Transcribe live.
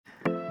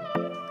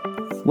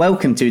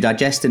Welcome to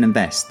Digest and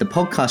Invest, the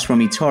podcast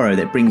from eToro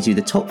that brings you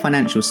the top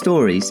financial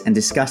stories and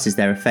discusses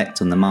their effect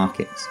on the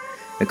markets.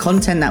 The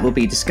content that will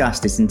be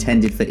discussed is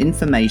intended for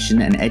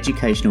information and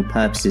educational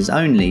purposes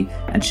only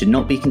and should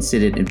not be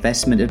considered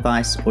investment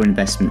advice or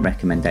investment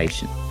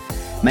recommendation.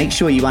 Make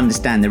sure you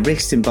understand the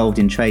risks involved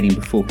in trading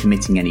before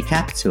committing any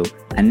capital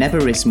and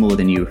never risk more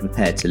than you are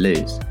prepared to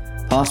lose.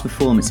 Past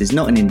performance is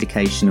not an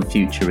indication of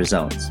future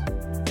results.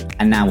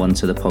 And now on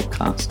to the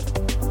podcast.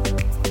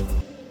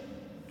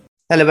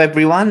 Hello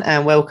everyone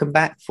and welcome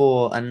back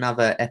for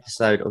another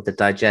episode of the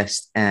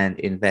Digest and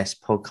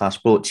Invest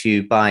podcast brought to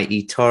you by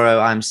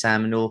eToro. I'm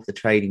Sam North, the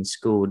trading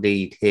school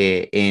lead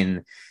here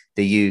in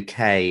the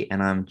UK,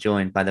 and I'm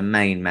joined by the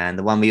main man,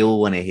 the one we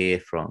all want to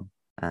hear from,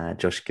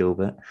 Josh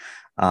Gilbert,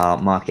 our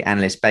market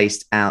analyst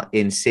based out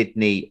in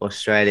Sydney,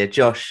 Australia.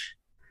 Josh,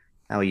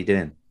 how are you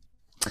doing?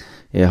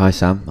 Yeah, hi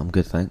Sam. I'm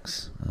good,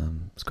 thanks.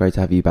 It's great to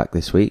have you back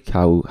this week.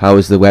 How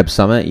was the Web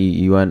Summit?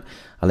 You weren't.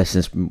 Our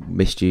listeners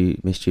missed you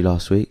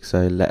last week,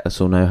 so let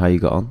us all know how you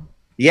got on.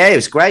 Yeah, it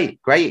was great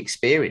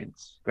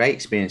experience.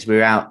 We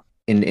were out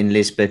in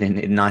Lisbon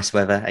in nice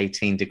weather,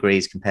 18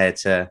 degrees compared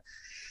to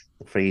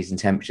the freezing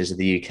temperatures of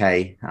the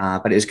UK.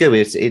 But it was good. We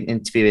were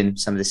interviewing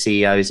some of the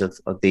CEOs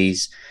of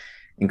these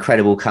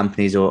incredible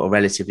companies or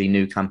relatively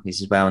new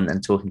companies as well,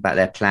 and talking about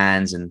their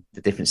plans and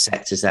the different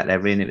sectors that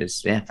they're in. It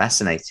was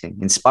fascinating,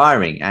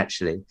 inspiring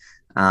actually.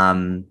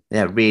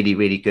 Really,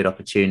 really good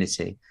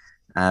opportunity.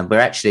 We're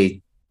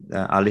actually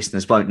our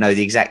listeners won't know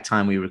the exact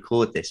time we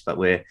record this, but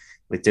we're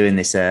doing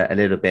this a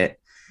little bit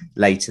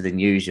later than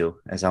usual,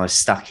 as I was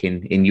stuck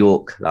in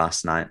York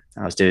last night.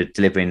 I was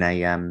delivering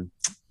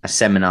a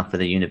seminar for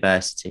the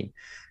university,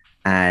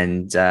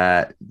 and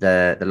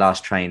the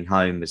last train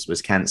home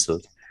was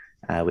cancelled,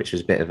 which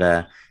was a bit of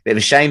a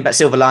shame. But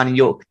silver lining,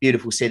 York,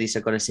 beautiful city, so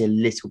I got to see a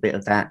little bit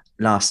of that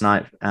last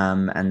night,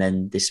 and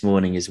then this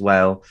morning as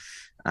well.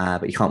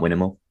 But you can't win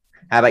them all.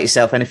 How about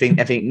yourself?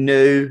 Anything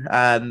new?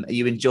 Are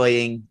you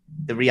enjoying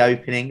the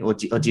reopening, or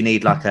do you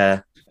need like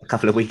a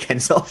couple of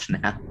weekends off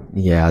now?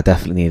 Yeah, I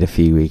definitely need a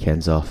few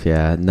weekends off.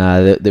 Yeah,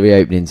 no, the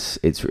reopening's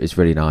it's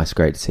really nice,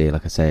 great to see.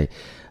 Like I say,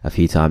 a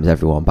few times,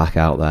 everyone back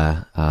out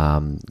there,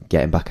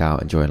 getting back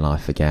out, enjoying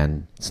life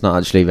again. It's not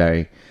actually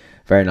very,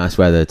 very nice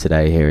weather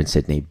today here in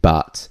Sydney,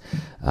 but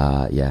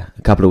a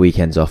couple of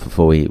weekends off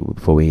before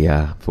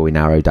we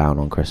narrow down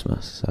on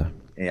Christmas. So.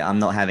 Yeah, I'm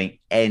not having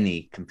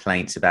any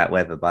complaints about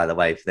weather, by the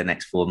way, for the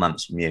next 4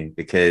 months from you,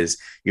 because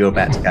you're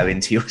about to go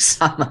into your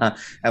summer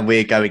and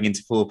we're going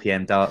into 4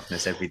 p.m.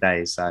 darkness every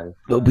day. So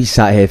we'll be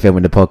sat here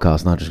filming the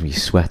podcast, not just be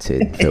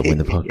sweating filming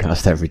the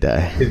podcast every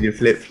day. With your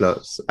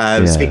flip-flops.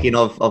 Speaking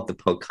of the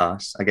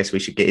podcast, I guess we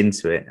should get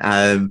into it.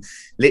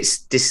 Let's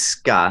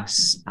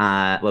discuss,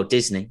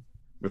 Disney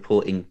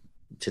reporting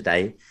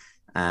today.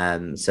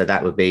 So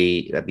that'd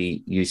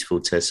be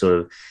useful to sort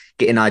of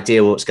get an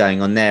idea of what's going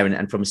on there,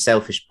 and from a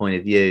selfish point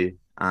of view,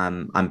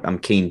 I'm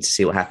keen to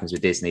see what happens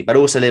with Disney, but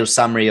also a little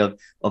summary of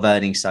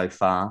earnings so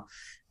far.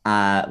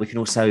 We can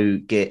also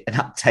get an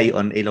update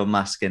on Elon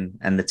Musk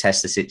and the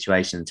Tesla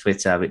situation on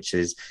Twitter, which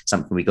is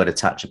something we got to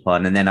touch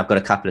upon. And then I've got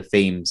a couple of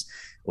themes,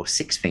 or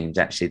 6 themes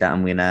actually, that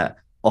I'm going to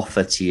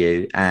offer to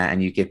you,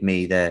 and you give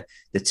me the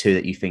 2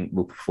 that you think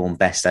will perform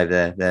best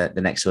over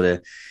the next sort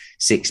of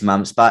 6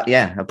 months. But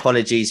yeah,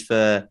 apologies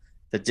for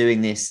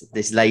doing this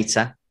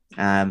later.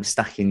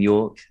 Stuck in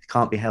York,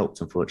 can't be helped,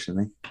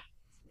 unfortunately.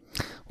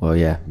 Well,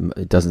 yeah,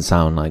 it doesn't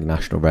sound like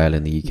National Rail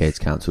in the UK to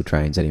cancel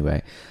trains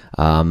anyway.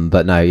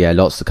 But no, yeah,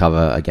 lots to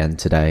cover again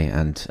today,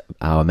 and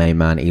our main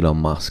man Elon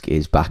Musk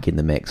is back in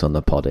the mix on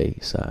the poddy.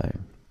 So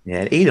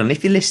yeah, Elon,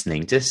 if you're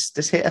listening, just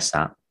hit us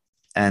up,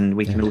 and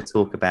we can all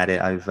talk about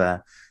it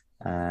over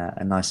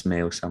a nice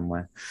meal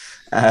somewhere.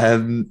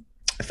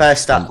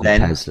 First up, then.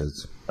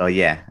 Teslas. Oh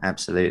yeah,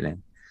 absolutely.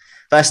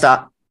 First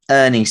up.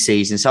 Earnings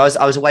season. So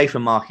I was away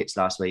from markets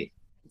last week,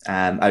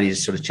 only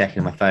just sort of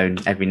checking my phone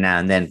every now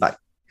and then, but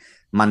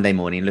Monday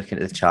morning looking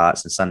at the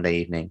charts, and Sunday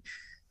evening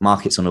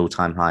markets on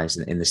all-time highs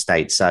in the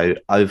States. So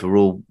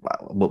overall,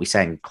 what we're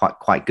saying,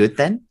 quite good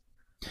then.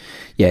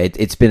 Yeah,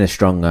 it's been a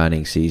strong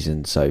earnings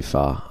season so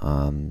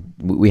far.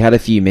 We had a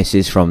few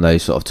misses from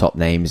those sort of top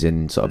names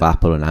in sort of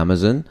Apple and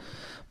Amazon,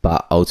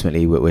 but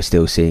ultimately we're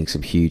still seeing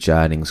some huge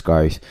earnings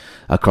growth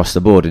across the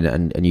board.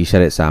 And you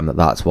said it, Sam,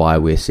 that's why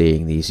we're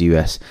seeing these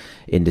US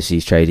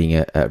indices trading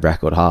at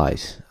record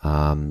highs.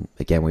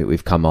 Again,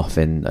 we've come off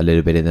in a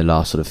little bit in the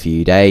last sort of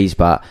few days,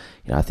 but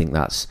I think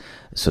that's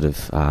sort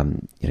of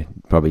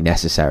probably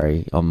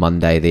necessary. On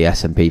Monday, the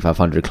S&P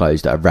 500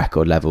 closed at a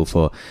record level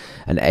for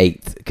an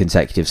 8th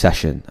consecutive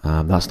session.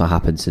 That's not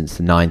happened since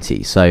the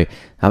 90s. So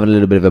having a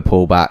little bit of a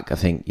pullback, I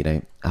think,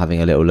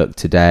 having a little look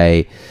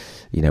today,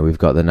 we've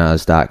got the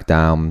Nasdaq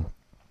down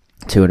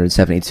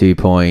 272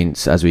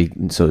 points as we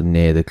sort of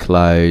near the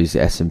close,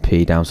 the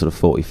S&P down sort of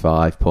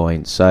 45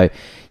 points. So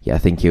yeah, I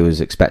think it was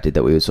expected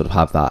that we would sort of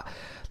have that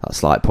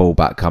slight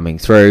pullback coming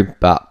through.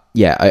 But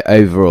yeah,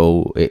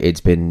 overall it's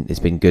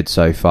been good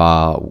so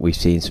far. We've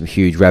seen some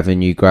huge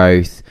revenue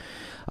growth.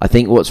 I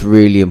think what's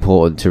really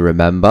important to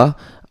remember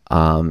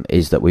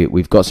is that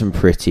we've got some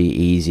pretty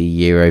easy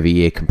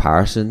year-over-year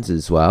comparisons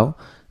as well.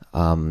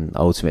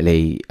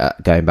 Ultimately,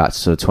 going back to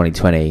sort of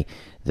 2020,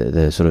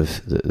 the sort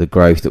of the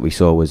growth that we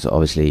saw was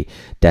obviously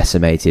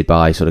decimated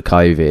by sort of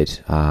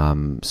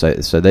COVID.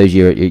 So those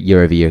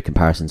year-over-year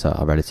comparisons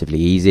are relatively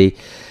easy.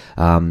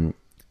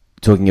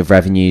 Talking of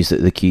revenues,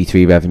 the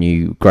Q3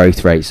 revenue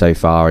growth rate so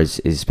far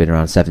is been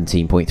around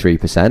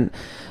 17.3%, and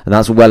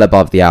that's well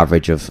above the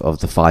average of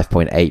the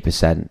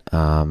 5.8%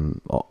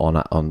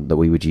 on that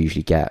we would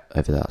usually get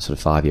over that sort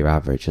of 5-year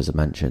average, as I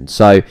mentioned.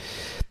 So,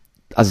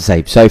 as I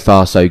say, so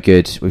far so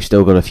good. We've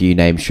still got a few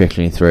names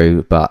trickling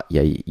through, but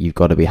yeah, you've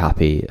got to be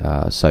happy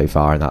so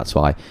far, and that's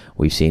why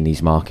we've seen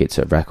these markets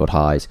at record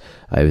highs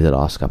over the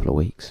last couple of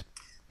weeks.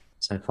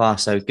 So far,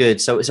 so good.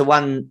 So it's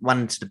one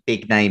sort of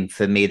big name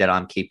for me that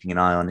I'm keeping an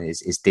eye on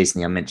is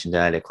Disney. I mentioned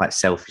earlier, quite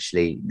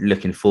selfishly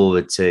looking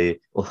forward to,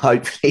 or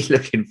hopefully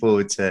looking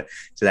forward to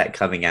that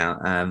coming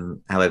out.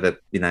 However,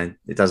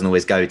 it doesn't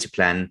always go to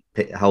plan.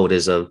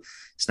 Holders of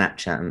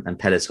Snapchat and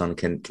Peloton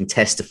can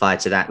testify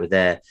to that with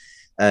their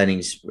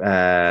earnings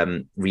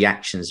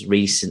reactions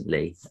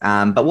recently.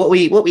 But what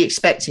we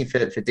expecting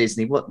for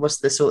Disney? What's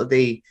the sort of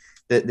the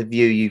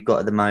view you've got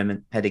at the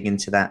moment heading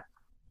into that?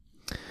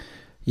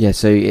 Yeah,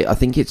 so I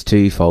think it's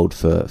twofold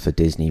for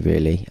Disney,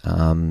 really.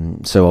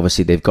 So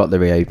obviously they've got the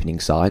reopening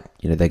side.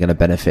 They're going to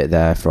benefit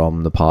there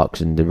from the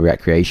parks and the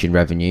recreation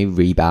revenue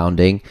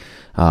rebounding,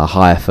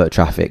 higher foot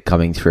traffic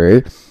coming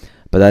through.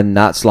 But then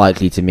that's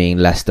likely to mean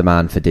less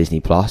demand for Disney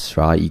Plus,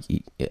 right?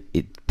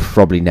 It's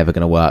probably never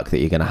going to work that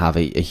you're going to have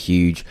a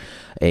huge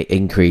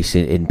increase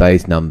in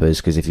both numbers,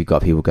 because if you've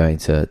got people going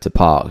to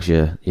parks,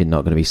 you're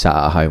not going to be sat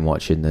at home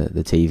watching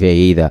the TV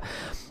either.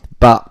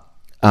 But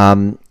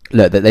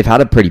look, they've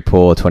had a pretty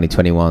poor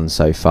 2021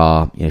 so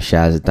far.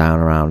 Shares are down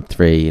around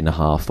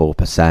 3.5%,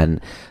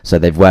 4%. So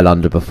they've well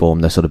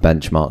underperformed the sort of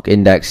benchmark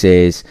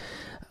indexes.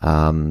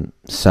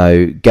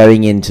 So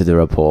going into the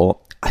report,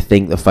 I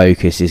think the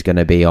focus is going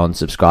to be on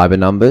subscriber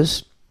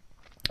numbers.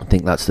 I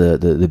think that's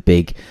the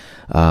big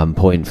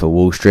point for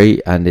Wall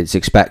Street, and it's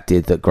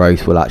expected that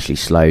growth will actually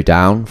slow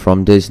down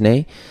from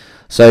Disney.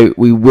 So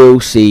we will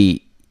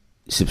see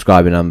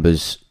subscriber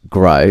numbers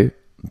grow,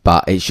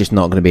 but it's just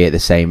not going to be at the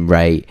same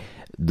rate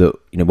that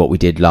what we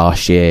did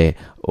last year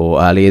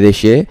or earlier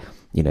this year.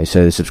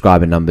 So the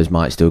subscriber numbers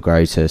might still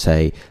grow to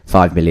say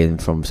 5 million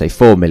from say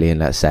 4 million,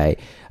 let's say.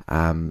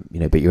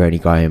 But you're only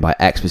growing by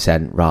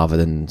X% rather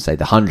than say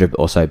the 100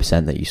 or so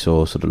percent that you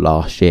saw sort of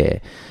last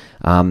year.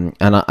 And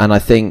I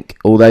think,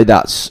 although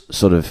that's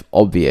sort of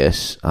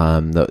obvious,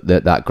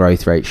 that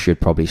growth rate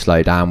should probably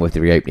slow down with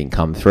the reopening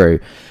come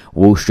through,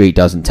 Wall Street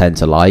doesn't tend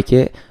to like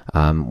it.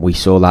 We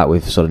saw that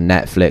with sort of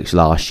Netflix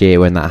last year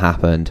when that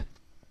happened.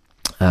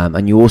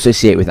 And you also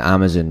see it with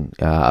Amazon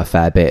a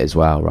fair bit as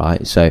well,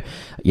 right? So,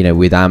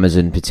 with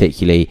Amazon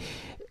particularly,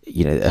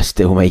 are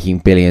still making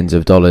billions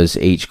of dollars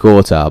each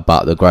quarter,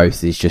 but the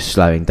growth is just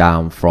slowing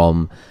down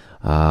from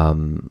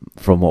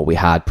what we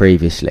had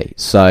previously.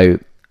 So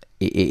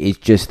it's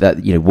just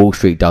that Wall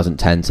Street doesn't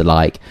tend to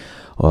like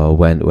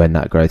when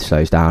that growth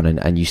slows down,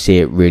 and you see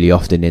it really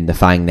often in the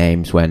FANG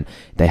names when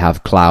they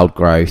have cloud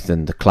growth,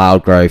 and the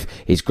cloud growth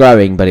is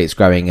growing, but it's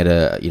growing at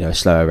a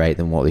slower rate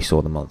than what we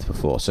saw the month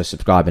before. So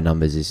subscriber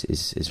numbers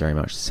is very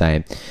much the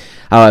same.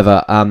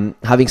 However,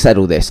 having said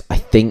all this, I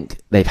think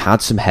they've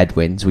had some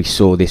headwinds. We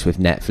saw this with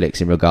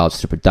Netflix in regards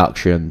to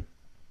production.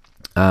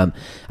 And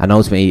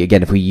ultimately,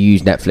 again, if we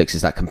use Netflix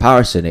as that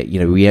comparison,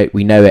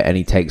 we know it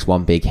only takes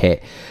one big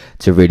hit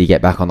to really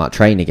get back on that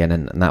train again,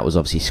 and that was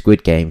obviously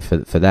Squid Game for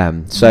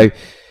them. So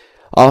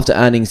after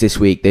earnings this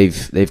week,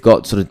 they've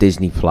got sort of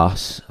Disney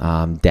Plus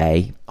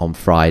Day on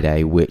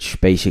Friday, which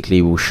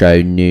basically will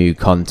show new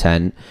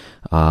content,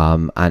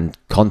 and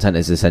content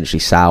has essentially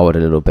soured a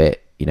little bit,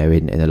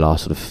 in the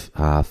last sort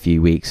of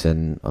few weeks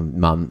and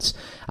months,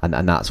 and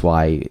that's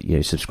why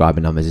subscriber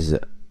numbers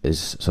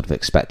is sort of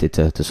expected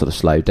to sort of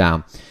slow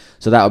down.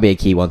 So that will be a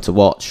key one to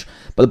watch.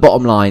 But the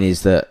bottom line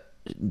is that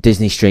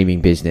Disney's streaming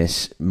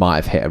business might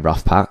have hit a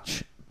rough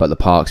patch, but the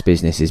parks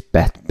business is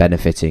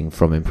benefiting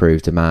from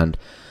improved demand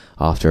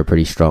after a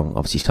pretty strong,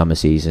 obviously, summer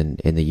season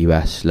in the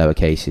US, lower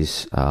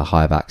cases,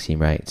 higher vaccine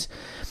rates,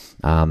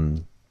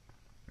 and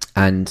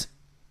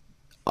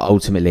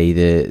ultimately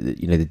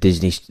the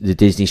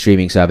Disney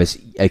streaming service.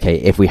 Okay,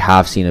 if we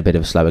have seen a bit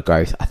of a slower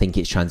growth, I think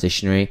it's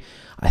transitionary.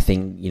 I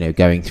think,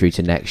 going through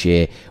to next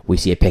year, we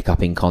see a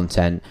pickup in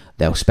content.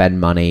 They'll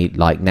spend money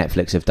like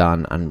Netflix have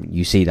done, and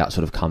you see that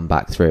sort of come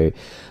back through.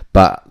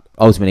 But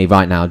ultimately,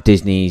 right now,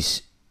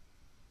 Disney's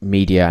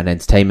media and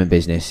entertainment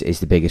business is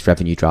the biggest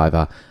revenue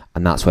driver,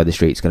 and that's where the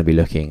street's going to be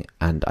looking.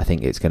 And I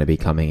think it's going to be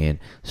coming in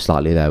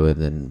slightly lower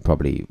than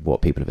probably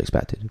what people have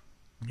expected.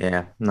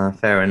 Yeah, no,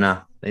 fair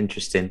enough.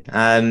 Interesting.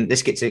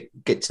 Let's get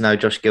to know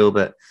Josh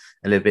Gilbert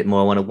a little bit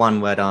more. I want a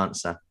one-word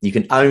answer. You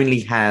can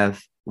only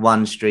have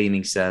one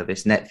streaming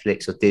service,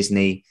 Netflix or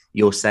Disney.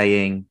 You're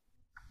saying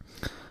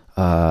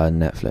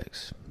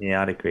Netflix.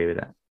 Yeah, I'd agree with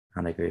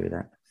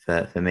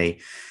that. For me,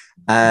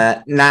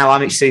 Now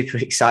I'm super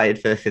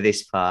excited for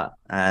this part.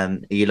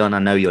 Elon, I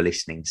know you're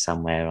listening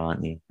somewhere,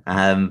 aren't you?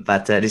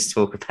 But let's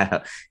talk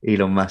about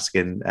Elon Musk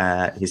and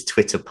his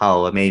Twitter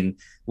poll. I mean,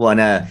 what on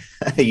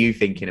earth are you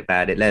thinking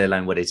about it, let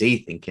alone what is he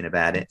thinking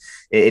about it?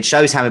 It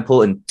shows how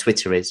important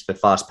Twitter is for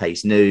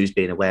fast-paced news.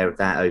 Being aware of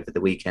that over the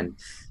weekend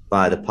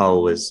via the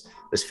poll was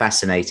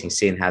fascinating,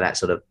 seeing how that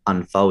sort of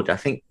unfolded. I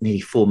think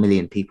nearly 4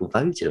 million people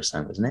voted or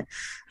something, wasn't it?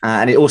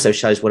 And it also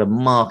shows what a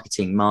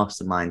marketing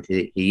mastermind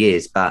he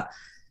is. But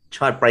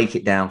try to break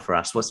it down for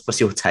us. What's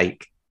your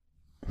take?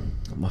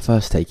 My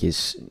first take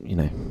is,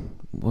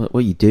 what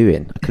are you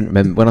doing? I couldn't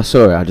remember when I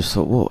saw it. I just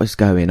thought, what is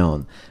going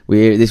on?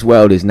 This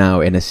world is now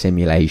in a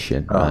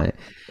simulation, right?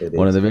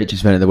 One of the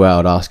richest men in the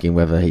world asking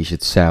whether he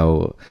should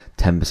sell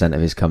 10%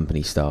 of his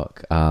company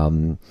stock.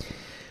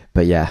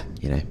 But yeah,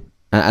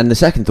 and the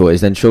second thought is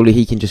then surely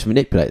he can just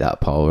manipulate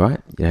that poll, right?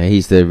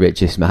 He's the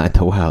richest man in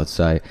the world,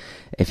 so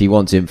if he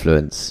wants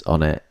influence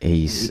on it,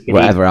 he's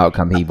whatever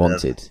outcome he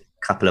wanted.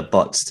 Couple of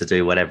bots to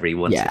do whatever he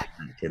wanted,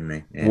 couldn't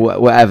he? Yeah.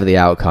 Whatever the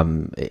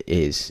outcome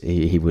is,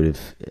 he would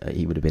have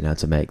been able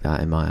to make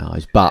that in my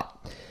eyes. But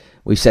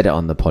we've said it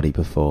on the poddy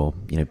before.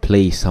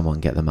 Please, someone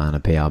get the man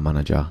a PR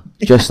manager,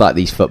 just like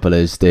these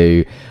footballers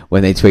do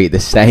when they tweet the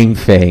same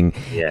thing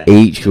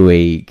each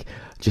week.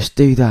 Just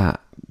do that.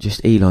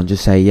 Just Elon,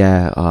 just say,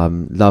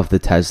 love the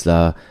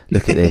Tesla.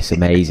 Look at this,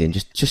 amazing.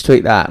 just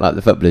tweet that like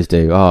the footballers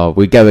do. Oh,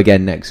 we go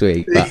again next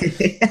week. But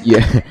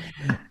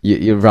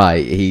you're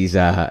right. He's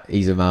a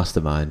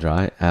mastermind,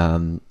 right?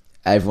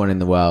 Everyone in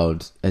the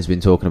world has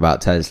been talking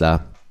about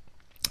Tesla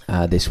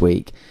this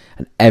week,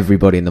 and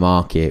everybody in the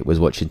market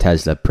was watching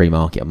Tesla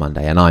pre-market on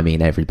Monday, and I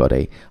mean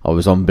everybody. I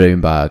was on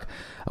Bloomberg,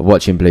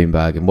 watching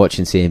Bloomberg and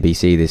watching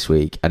CNBC this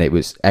week, and it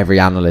was every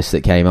analyst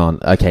that came on.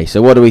 Okay,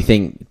 so what do we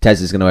think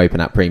Tesla's going to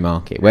open at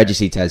pre-market? Where do you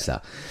see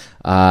Tesla?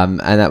 And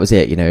that was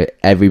it.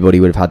 Everybody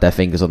would have had their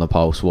fingers on the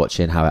pulse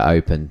watching how it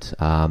opened.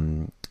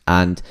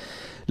 And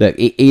look,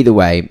 either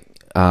way,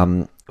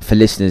 for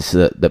listeners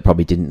that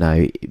probably didn't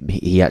know,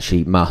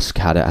 Musk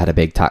had a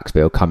big tax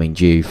bill coming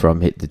due from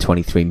the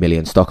 23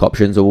 million stock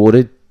options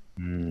awarded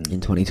in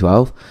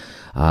 2012.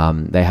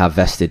 They have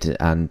vested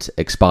and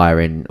expire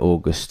in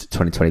August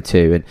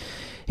 2022, and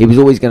he was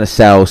always going to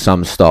sell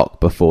some stock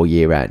before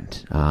year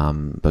end,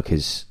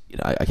 because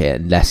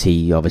unless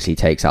he obviously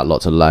takes out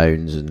lots of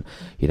loans and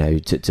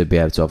to be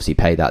able to obviously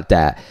pay that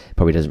debt,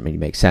 probably doesn't really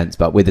make sense.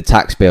 But with the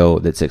tax bill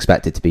that's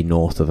expected to be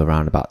north of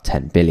around about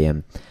 10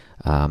 billion,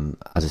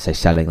 as I say,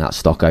 selling that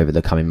stock over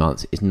the coming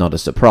months is not a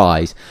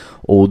surprise,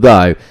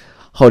 although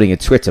holding a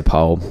Twitter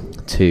poll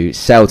to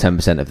sell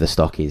 10% of the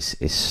stock is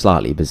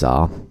slightly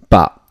bizarre.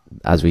 But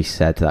as we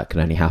said, that can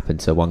only happen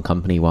to one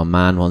company, one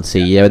man, one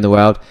CEO in the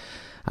world,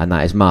 and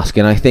that is Musk.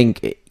 And I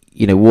think,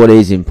 what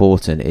is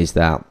important is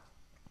that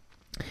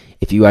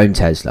if you own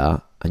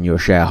Tesla and you're a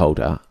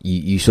shareholder,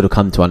 you sort of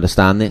come to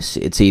understand this.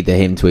 It's either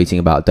him tweeting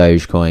about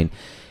Dogecoin,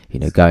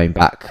 going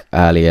back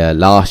earlier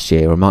last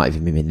year, or it might have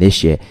even been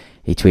this year,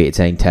 he tweeted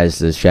saying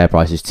Tesla's share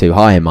price is too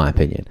high, in my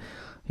opinion.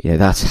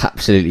 That's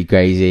absolutely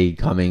crazy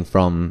coming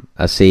from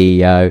a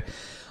CEO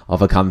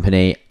of a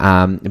company,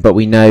 but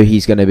we know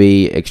he's going to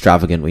be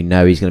extravagant. We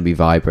know he's going to be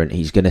vibrant.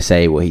 He's going to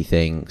say what he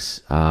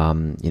thinks.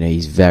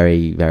 He's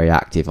very, very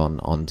active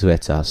on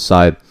Twitter.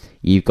 So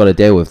you've got to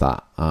deal with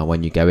that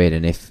when you go in.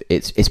 And if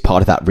it's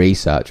part of that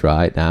research,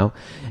 right? Now,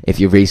 if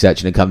you're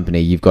researching a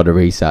company, you've got to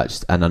research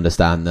and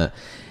understand that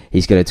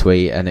he's going to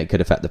tweet and it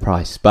could affect the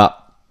price. But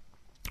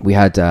we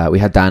had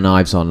Dan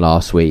Ives on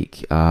last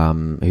week,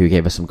 who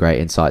gave us some great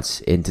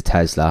insights into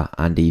Tesla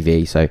and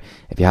EV. So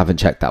if you haven't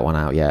checked that one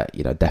out yet,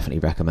 definitely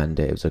recommend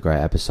it. It was a great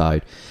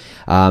episode.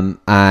 And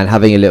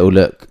having a little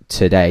look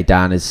today,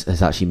 Dan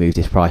has actually moved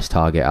his price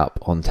target up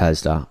on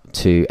Tesla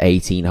to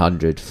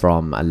 $1,800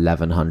 from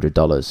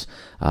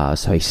 $1,100.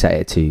 So he set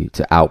it to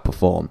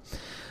outperform.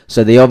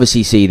 So they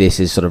obviously see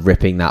this as sort of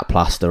ripping that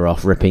plaster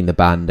off, ripping the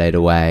Band-Aid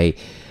away,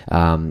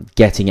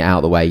 getting it out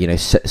of the way,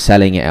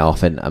 selling it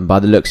off. And by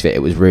the looks of it,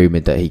 it was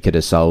rumoured that he could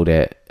have sold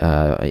it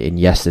in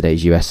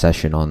yesterday's US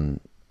session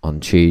on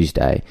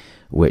Tuesday,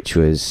 which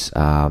was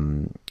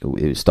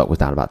stock was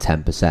down about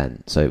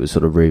 10%. So it was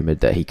sort of rumoured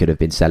that he could have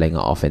been selling it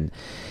off in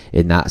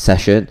that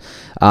session.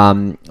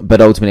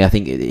 But ultimately, I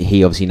think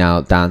he obviously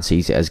now, Dan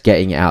sees it as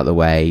getting it out of the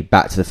way,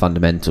 back to the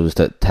fundamentals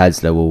that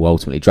Tesla will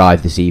ultimately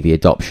drive this EV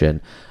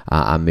adoption,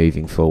 and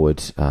moving forward,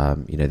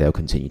 they'll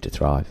continue to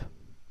thrive.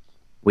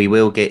 We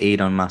will get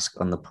Elon Musk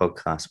on the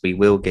podcast. We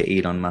will get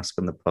Elon Musk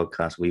on the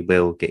podcast. We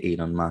will get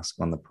Elon Musk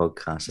on the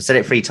podcast. I said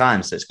it 3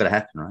 times, so it's got to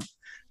happen, right?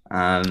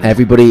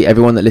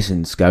 Everyone that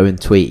listens, go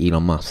and tweet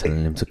Elon Musk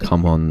telling him to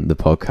come on the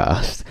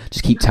podcast.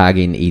 Just keep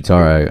tagging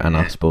eToro and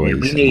us boys.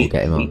 We'll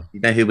get him on.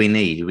 You know who we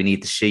need? We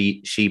need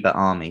the Shiba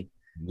army.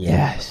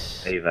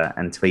 Yes.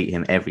 And tweet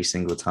him every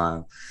single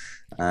time.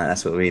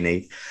 That's what we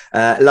need.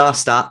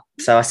 Last up,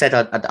 so I said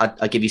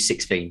I'd give you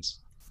 6 themes.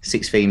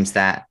 6 themes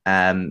that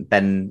Ben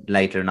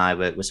Laidler and I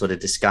were sort of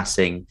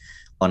discussing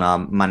on our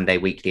Monday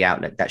weekly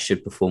outlook that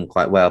should perform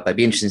quite well. But it'd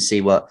be interesting to see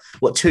what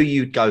 2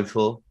 you'd go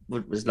for.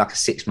 Was like a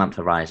 6-month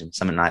horizon,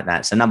 something like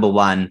that. So number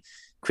 1,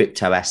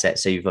 crypto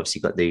assets. So you've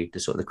obviously got the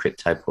sort of the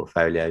crypto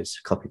portfolios,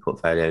 copy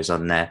portfolios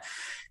on there.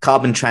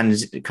 Carbon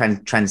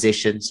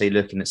transition. So you're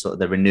looking at sort of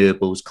the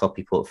renewables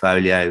copy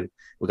portfolio.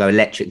 We'll go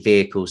electric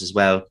vehicles as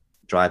well,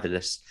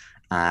 driverless.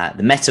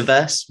 The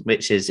metaverse,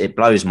 which is, it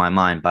blows my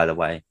mind, by the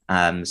way.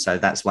 So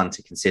that's one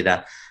to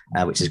consider,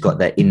 which has got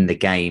the in the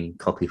game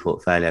copy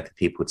portfolio for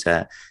people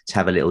to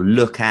have a little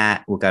look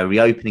at. We'll go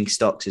reopening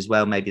stocks as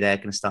well. Maybe they're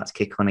going to start to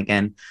kick on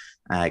again.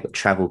 Got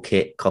travel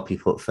kit copy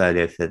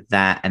portfolio for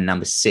that. And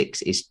number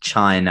 6 is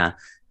China.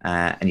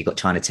 And you've got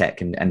China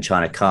Tech and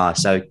China Car.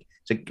 So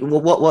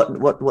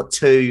what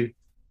two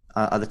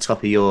are the top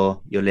of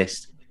your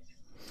list?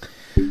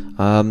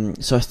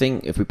 So I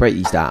think if we break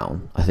these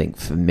down, I think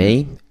for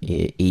me,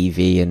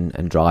 EV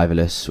and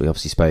driverless, we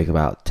obviously spoke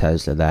about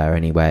Tesla there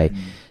anyway.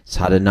 It's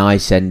had a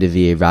nice end of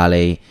year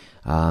rally.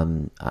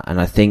 And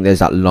I think there's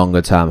that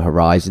longer term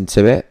horizon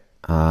to it.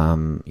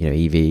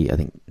 EV, I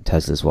think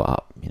Tesla's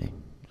up,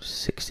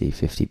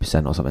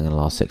 60-50% or something in the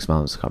last 6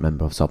 months. I can't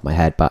remember off the top of my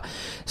head, but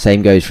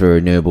same goes for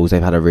renewables.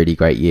 They've had a really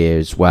great year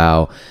as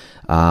well.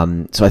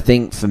 So I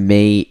think for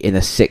me, in a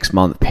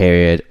 6-month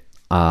period,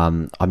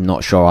 I'm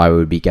not sure I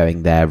would be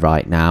going there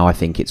right now. I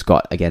think it's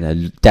got,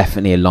 again,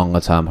 definitely a longer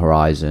term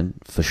horizon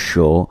for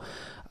sure.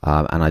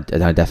 And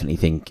I definitely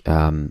think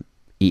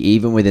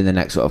even within the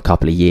next sort of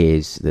couple of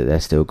years that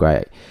they're still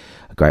great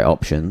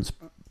options.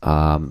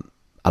 I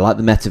like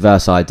the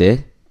metaverse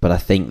idea, but I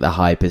think the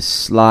hype is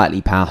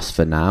slightly past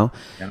for now.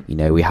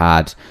 Yeah. We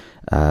had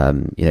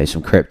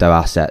some crypto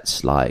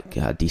assets like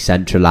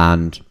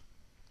Decentraland,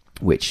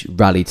 which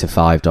rallied to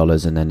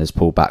 $5 and then has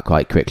pulled back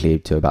quite quickly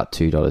to about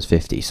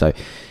 $2.50. So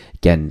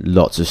again,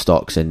 lots of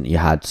stocks, and you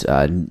had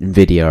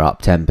Nvidia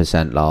up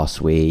 10% last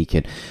week,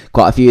 and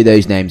quite a few of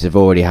those names have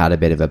already had a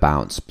bit of a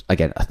bounce.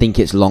 Again, I think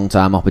it's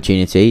long-term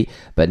opportunity,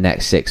 but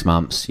next 6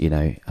 months,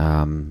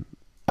 I'm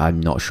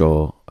not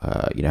sure,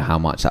 how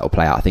much that will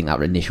play out. I think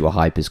that initial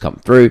hype has come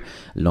through.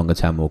 Longer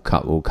term will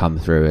come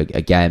through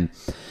again.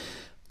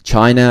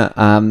 China,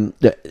 a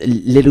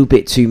little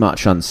bit too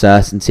much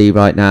uncertainty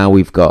right now.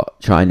 We've got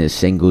China's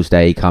Singles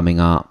Day coming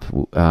up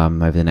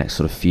over the next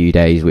sort of few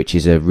days, which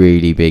is a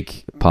really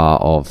big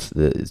part of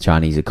the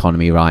Chinese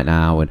economy right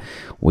now, and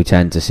we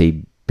tend to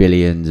see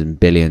billions and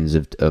billions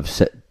of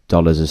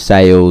dollars of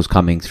sales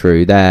coming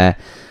through there.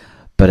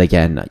 But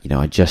again,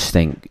 I just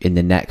think in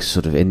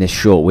this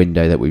short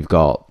window that we've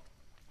got,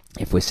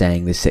 if we're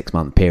saying this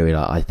 6-month period,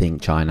 I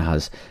think China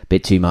has a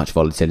bit too much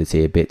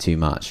volatility, a bit too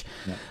much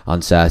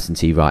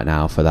uncertainty right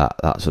now for that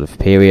sort of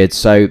period.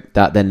 So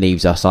that then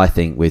leaves us, I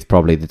think, with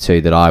probably the two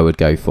that I would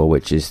go for,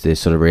 which is this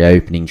sort of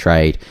reopening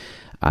trade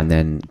and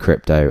then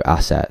crypto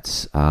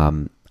assets.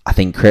 I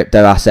think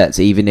crypto assets,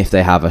 even if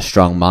they have a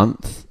strong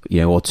month,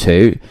 or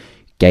two,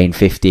 gain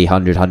 50,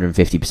 100,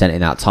 150%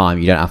 in that time,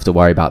 you don't have to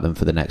worry about them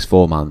for the next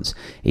 4 months,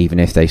 even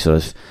if they sort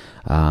of,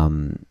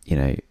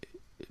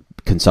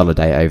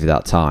 consolidate over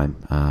that time.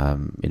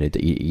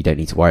 You don't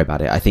need to worry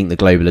about it. I think the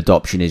global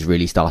adoption is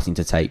really starting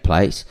to take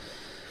place,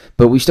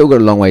 but we've still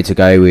got a long way to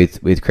go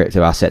with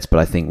crypto assets. But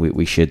I think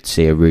we should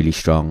see a really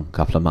strong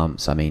couple of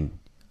months. I mean,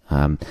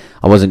 I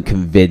wasn't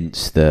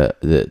convinced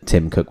that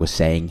Tim Cook was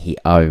saying he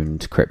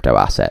owned crypto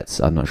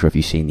assets. I'm not sure if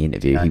you've seen the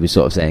interview. Yeah. He was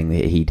sort of saying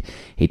that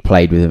he'd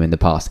played with them in the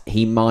past.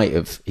 He might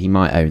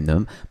own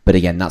them, but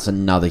again, that's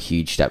another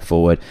huge step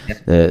forward. Yeah.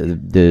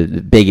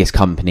 The biggest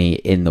company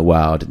in the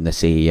world and the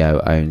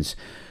CEO owns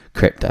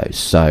cryptos.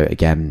 So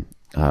again,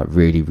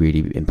 really,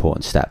 really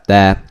important step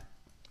there.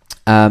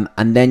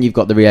 And then you've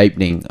got the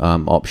reopening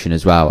option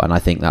as well, and I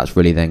think that's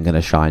really then going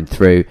to shine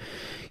through.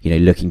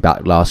 Looking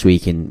back last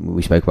week,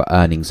 we spoke about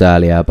earnings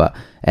earlier, but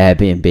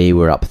Airbnb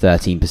were up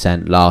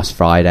 13% last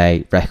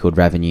Friday, record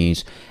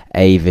revenues.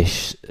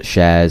 Avis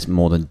shares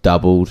more than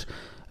doubled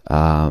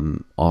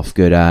off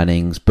good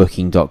earnings.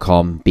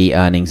 Booking.com beat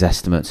earnings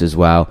estimates as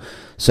well.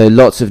 So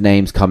lots of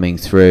names coming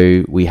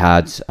through. We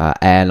had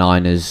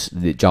airliners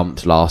that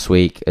jumped last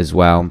week as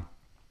well,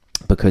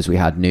 because we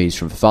had news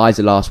from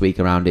Pfizer last week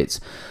around its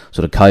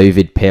sort of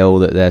COVID pill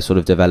that they're sort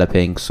of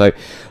developing. So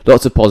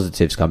lots of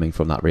positives coming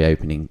from that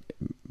reopening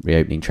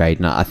trade,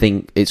 and I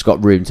think it's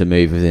got room to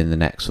move within the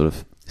next sort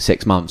of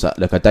 6 months.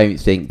 Look, I don't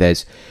think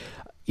there's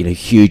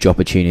huge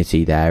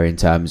opportunity there in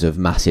terms of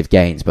massive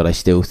gains, but I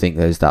still think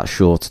there's that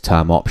shorter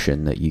term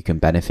option that you can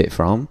benefit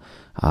from,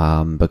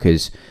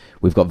 because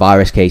we've got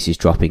virus cases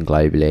dropping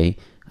globally,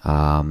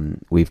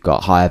 we've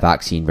got higher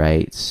vaccine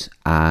rates,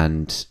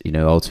 and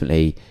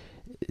ultimately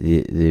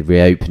the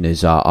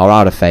reopeners are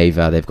out of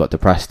favour. They've got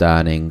depressed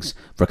earnings,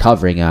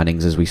 recovering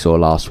earnings as we saw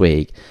last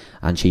week,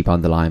 and cheap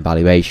underlying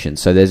valuation.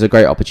 So there's a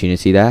great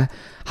opportunity there.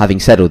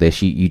 Having said all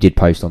this, you did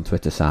post on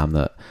Twitter, Sam,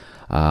 that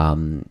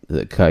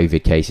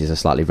COVID cases are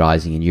slightly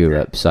rising in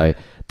Europe. So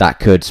that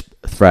could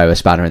throw a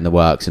spanner in the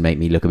works and make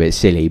me look a bit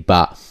silly.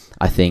 But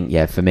I think,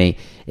 for me,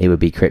 it would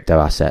be crypto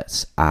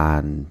assets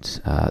and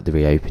the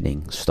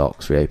reopening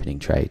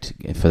trade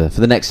for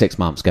the next 6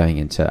 months going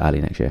into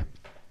early next year.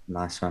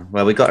 Nice one.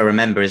 Well, we've got to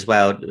remember as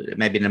well,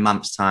 maybe in a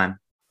month's time,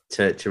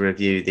 to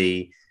review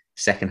the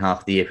second half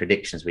of the year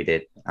predictions we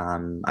did.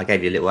 I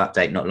gave you a little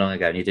update not long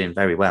ago, and you're doing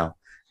very well.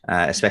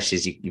 especially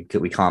as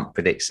we can't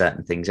predict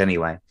certain things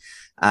anyway.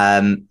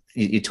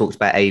 You talked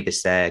about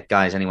Avis there.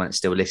 Guys, anyone that's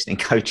still listening,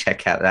 go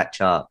check out that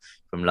chart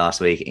from last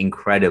week.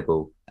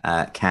 Incredible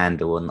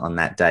candle on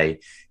that day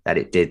that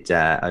it did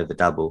over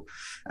double.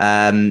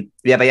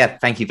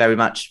 Thank you very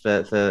much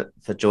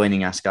for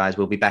joining us, guys.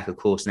 We'll be back, of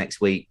course, next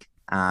week.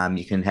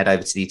 You can head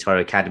over to the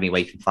eToro Academy,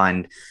 where you can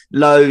find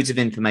loads of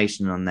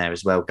information on there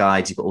as well.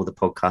 Guides, you've got all the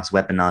podcast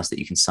webinars that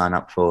you can sign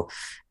up for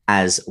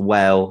as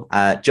well.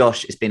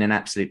 Josh, it's been an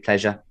absolute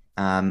pleasure.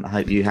 I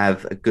hope you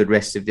have a good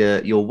rest of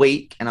your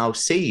week, and I'll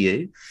see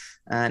you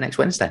next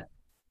Wednesday.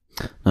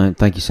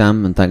 Thank you,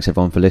 Sam, and thanks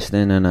everyone for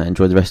listening, and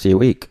enjoy the rest of your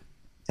week.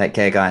 Take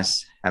care,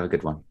 guys. Have a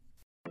good one.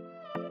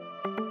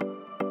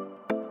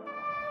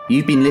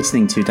 You've been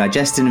listening to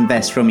Digest and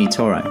Invest from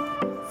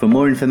eToro. For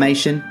more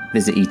information,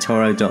 visit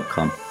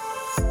eToro.com.